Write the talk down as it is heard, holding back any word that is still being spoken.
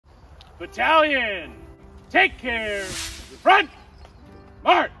Battalion, take care. Front,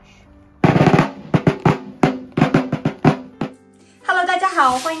 march. Hello， 大家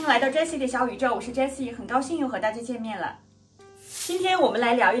好，欢迎来到 Jessie 的小宇宙，我是 Jessie， 很高兴又和大家见面了。今天我们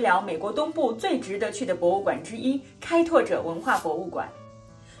来聊一聊美国东部最值得去的博物馆之一——开拓者文化博物馆。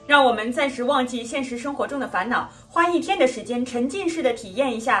让我们暂时忘记现实生活中的烦恼，花一天的时间沉浸式的体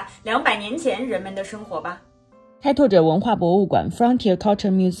验一下200年前人们的生活吧。开拓者文化博物馆 Frontier Culture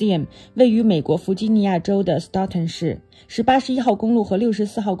Museum 位于美国弗吉尼亚州的 Staunton 市，是81号公路和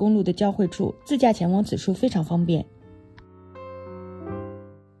64号公路的交汇处，自驾前往此处非常方便。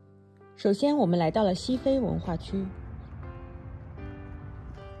首先，我们来到了西非文化区。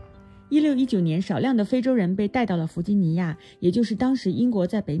1619年，少量的非洲人被带到了弗吉尼亚，也就是当时英国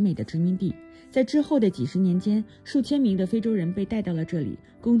在北美的殖民地。在之后的几十年间，数千名的非洲人被带到了这里，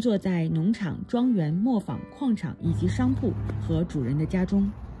工作在农场、庄园、磨坊、矿场以及商铺和主人的家中。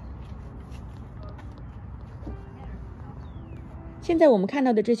现在我们看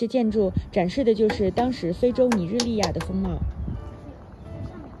到的这些建筑，展示的就是当时非洲尼日利亚的风貌。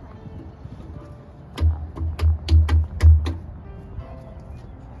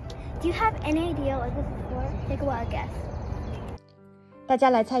Do you have any idea what this is for? Take a wild guess. 大家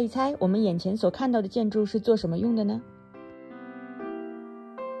来猜一猜，我们眼前所看到的建筑是做什么用的呢？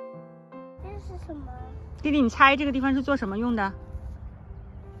这是什么？弟弟，你猜这个地方是做什么用的？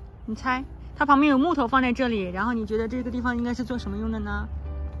你猜，它旁边有木头放在这里，然后你觉得这个地方应该是做什么用的呢？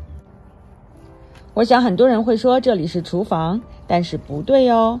我想很多人会说这里是厨房，但是不对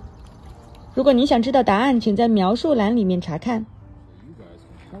哦。如果你想知道答案，请在描述栏里面查看。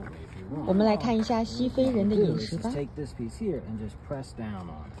我们来看一下西非人的饮食吧。Clean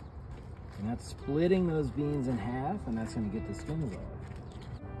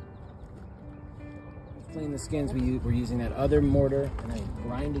the skins, we're using that other mortar and then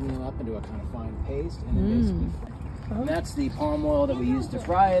grinding them up into a kind of fine paste, and then basically, and that's the palm oil that we use to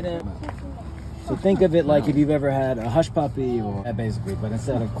fry it in. So think of it like if you've ever had a hush puppy, or basically, but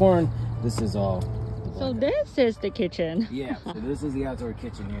instead of corn, this is all. So this is the kitchen. Yeah, so this is the outdoor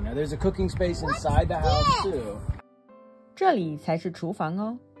kitchen here. Now there's a cooking space inside the house too. 这里才是厨房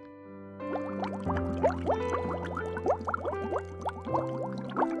哦。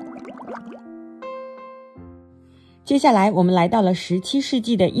接下来我们来到了17世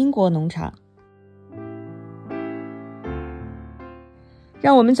纪的英国农场，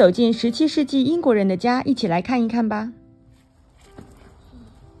让我们走进17世纪英国人的家，一起来看一看吧。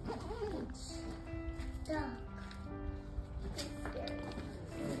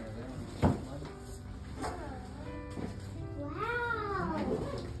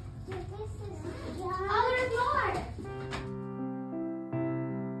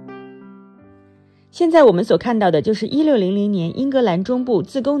现在我们所看到的就是1600年英格兰中部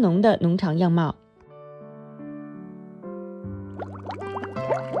自工农的农场样貌。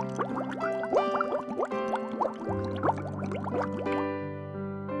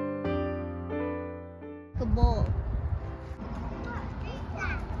The bowl.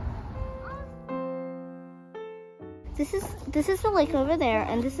 This is the lake over there,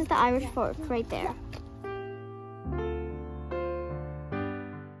 and this is the Irish fort right there.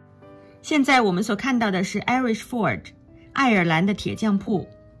 现在我们所看到的是 Irish Ford， 爱尔兰的铁匠铺。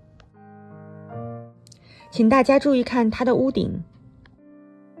请大家注意看它的屋顶。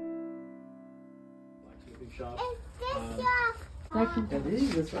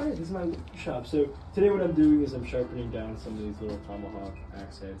That's right. This is my shop. So today what I'm doing is I'm sharpening down some of these little tomahawk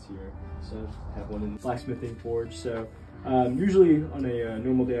axe heads here. So I have one in the blacksmithing forge. So usually on a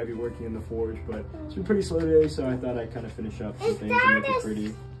normal day I'd be working in the forge, but it's been a pretty slow day, so I thought I'd kind of finish up some things and make it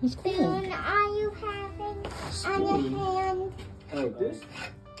pretty. Spoon are you having on your hand? Oh, this?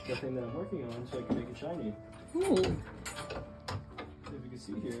 The thing that I'm working on so I can make it shiny. Ooh. So if you can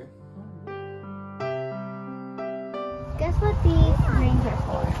see here. Guess what these rings are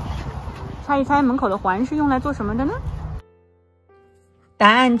for? 猜一猜门口的环是用来做什么的呢？答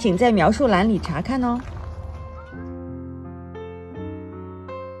案请在描述栏里查看哦。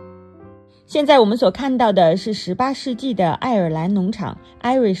现在我们所看到的是18世纪的爱尔兰农场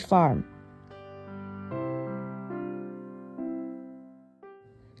Irish Farm。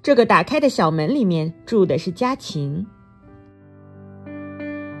这个打开的小门里面住的是家禽。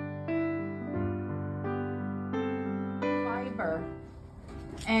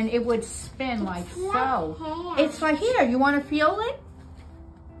And it would spin like so. It's right here. You want to feel it?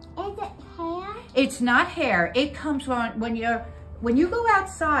 Is it hair? It's not hair. It comes on when you go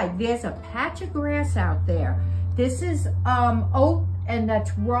outside. There's a patch of grass out there. This is oat, and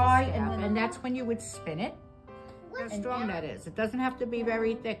that's rye, and that's when you would spin it. how strong that is. It doesn't have to be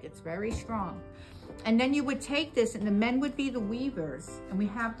very thick. It's very strong. And then you would take this, and the men would be the weavers, and we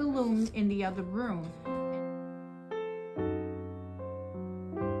have the loom in the other room.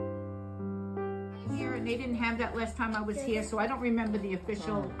 Here, and they didn't have that last time I was here, so I don't remember the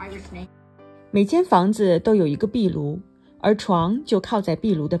official Irish name. 每间房子都有一个壁炉，而床就靠在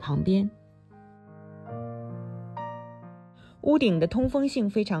壁炉的旁边。屋顶的通风性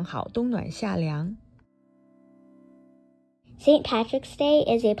非常好，冬暖夏凉。St. Patrick's Day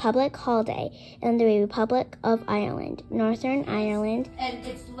is a public holiday in the Republic of Ireland, Northern Ireland. And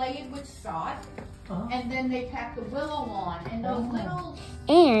it's laid with sod, and then they pack the willow on, and those little...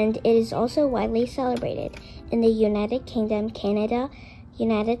 And it is also widely celebrated in the United Kingdom, Canada,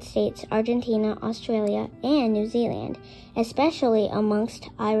 United States, Argentina, Australia, and New Zealand, especially amongst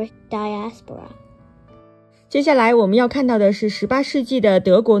Irish diaspora. 接下来我们要看到的是18世纪的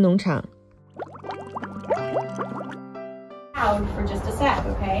德国农场。For just a sec,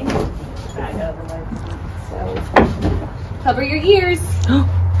 okay? Back out of the way. So, cover your ears.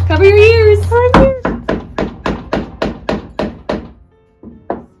 Cover your ears.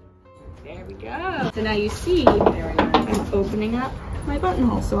 There we go. So now you see, I'm opening up my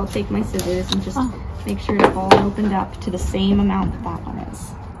buttonhole. So I'll take my scissors and just make sure it's all opened up to the same amount that one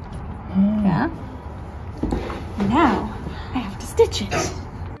is. Yeah? And now I have to stitch it.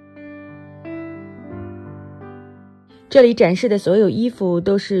 这里展示的所有衣服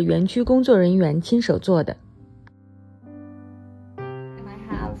都是园区工作人员亲手做的。And I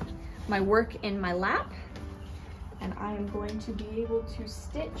have my work in my lap, and I am going to be able to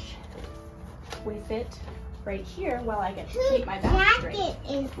stitch with it right here while I get to keep my back straight.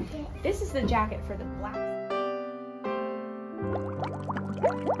 This is the jacket for the black.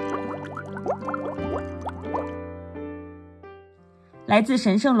 Thank 来自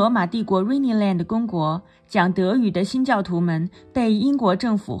神圣罗马帝国 Rhineland 公国，讲德语的新教徒们被英国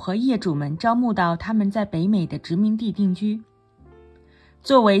政府和业主们招募到他们在北美的殖民地定居。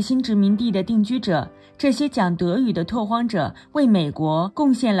作为新殖民地的定居者，这些讲德语的拓荒者为美国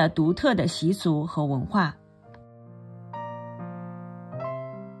贡献了独特的习俗和文化。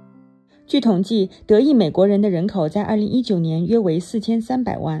据统计，德裔美国人的人口在2019年约为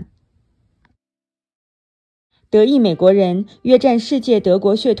4300万。德裔美国人约占世界德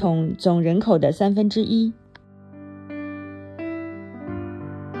国血统总人口的1/3。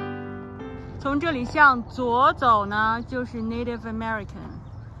从这里向左走呢，就是 Native American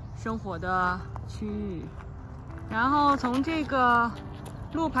生活的区域，然后从这个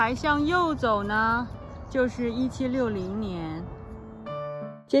路牌向右走呢，就是1760年。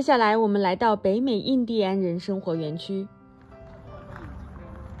接下来我们来到北美印第安人生活园区。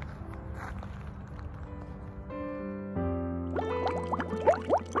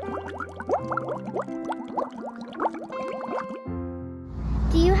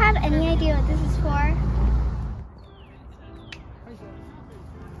Do you have any idea what this is for?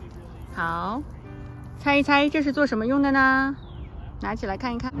 好，猜一猜这是做什么用的呢？拿起来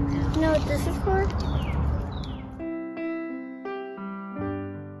看一看。You know what this is for?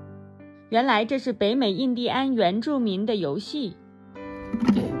 原来这是北美印第安原住民的游戏。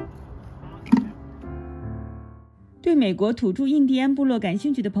对美国土著印第安部落感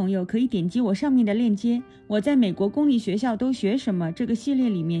兴趣的朋友，可以点击我上面的链接。我在美国公立学校都学什么这个系列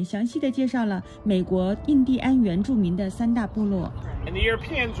里面详细的介绍了美国印第安原住民的3大部落。And the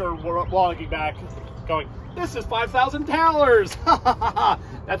Europeans are walking back, going, "This is $5,000.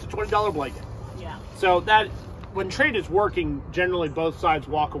 That's a $20 blanket." Yeah. So that when trade is working, generally both sides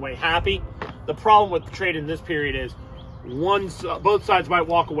walk away happy. The problem with the trade in this period is both sides might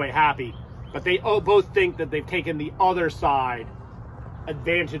walk away happy, but they both think that they've taken the other side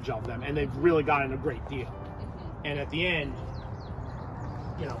advantage of them, and they've really gotten a great deal. And at the end,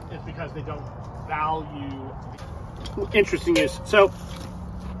 you know, it's because they don't value. Interesting is, so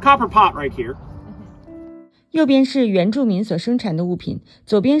copper pot right here. 右边是原住民所生产的物品，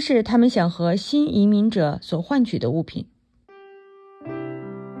左边是他们想和新移民者所换取的物品。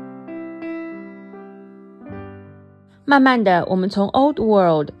慢慢的，我们从 Old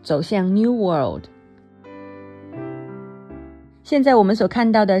World 走向 New World。现在我们所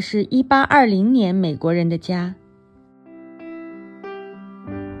看到的是1820年美国人的家。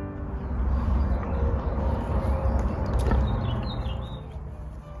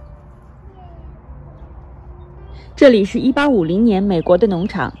这里是1850年美国的农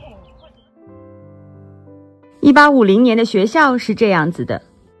场。1850年的学校是这样子的。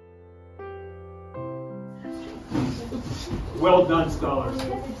Well done, scholars.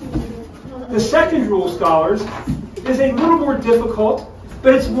 The second rule, scholars, is a little more difficult,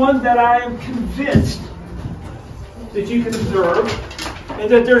 but it's one that I am convinced that you can observe, and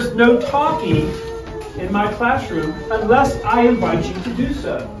that there's no talking in my classroom unless I invite you to do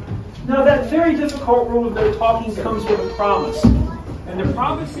so. Now, that very difficult rule of no talking comes with a promise. And the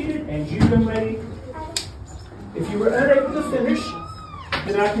promise is, and you, young lady, if you were unable to finish,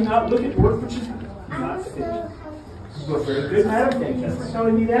 then I cannot look at work which is not finished. Well, very good, madam. Thank you for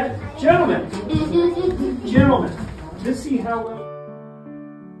telling me that. Gentlemen, let's see how well.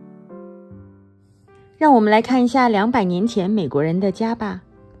 让我们来看一下200年前美国人的家吧。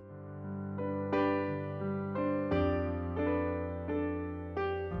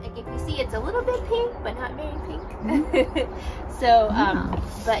Like if you see, it's a little bit pink, but not very pink. So,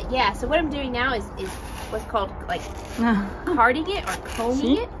 but yeah. So what I'm doing now is what's called like carding it or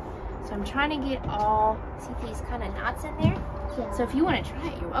combing it. So I'm trying to get all, see these kind of knots in there? Yeah. So if you want to try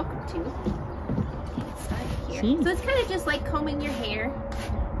it, you're welcome to. Get it started here. So it's kind of just like combing your hair,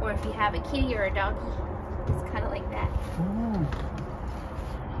 or if you have a kitty or a doggy, it's kind of like that.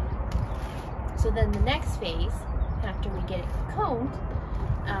 So then the next phase, after we get it combed,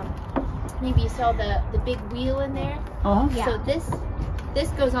 maybe you saw the big wheel in there. Yeah. So this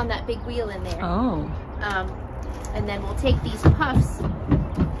goes on that big wheel in there. And then we'll take these puffs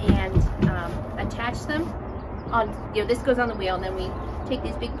and attach them on, this goes on the wheel, and then we take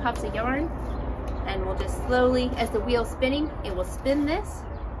these big puffs of yarn and we'll just slowly, as the wheel's spinning, it will spin this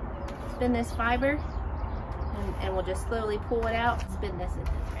fiber, and we'll just slowly pull it out, spin this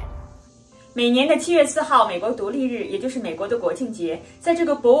into thread. 每年的7月4号，美国独立日，也就是美国的国庆节，在这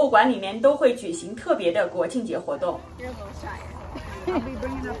个博物馆里面都会举行特别的国庆节活动。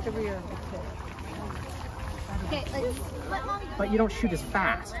But you don't shoot as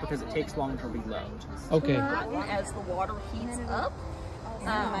fast because it takes long to reload. Okay. As the water heats up.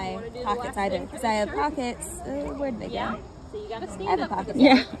 My pockets, I didn't, because I have pockets. Where'd they go? So you gotta stand I have up. pockets.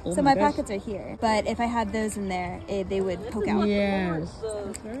 Yeah. So my pockets are here. But if I had those in there, they would poke out. Yes.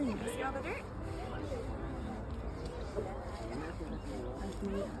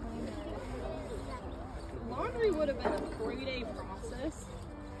 Laundry would have been a 3-day process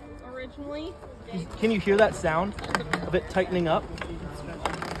originally. Can you hear that sound of it tightening up?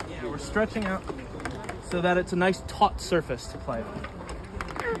 Yeah, we're stretching out so that it's a nice taut surface to play on.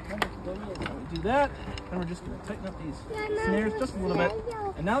 We do that, and we're just going to tighten up these snares just a little bit,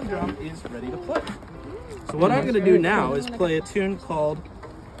 and now the drum is ready to play. So what I'm going to do now is play a tune called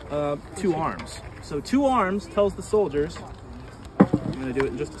 2 Arms. So 2 Arms tells the soldiers, I'm going to do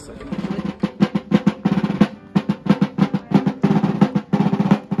it in just a second.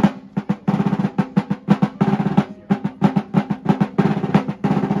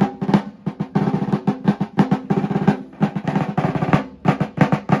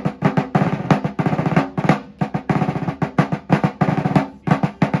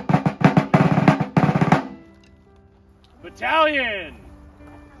 Battalion,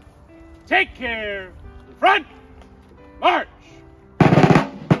 take care, front, march!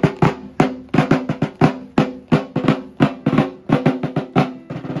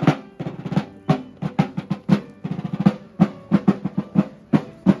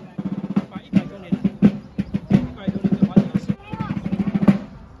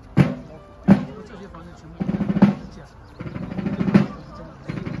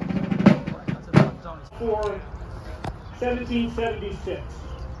 For 1776,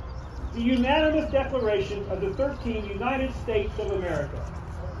 the unanimous declaration of the 13 United States of America.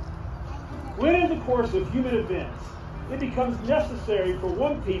 When in the course of human events, it becomes necessary for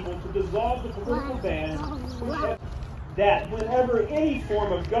one people to dissolve the political bands, that whenever any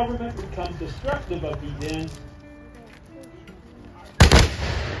form of government becomes destructive of these ends,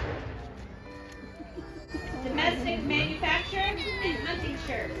 Domestic manufacture and hunting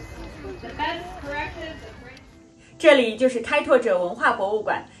shirts. The best corrective of 这里就是开拓者文化博物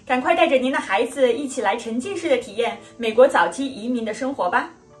馆，赶快带着您的孩子一起来沉浸式的体验美国早期移民的生活吧。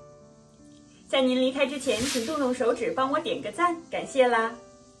在您离开之前，请动动手指帮我点个赞，感谢啦！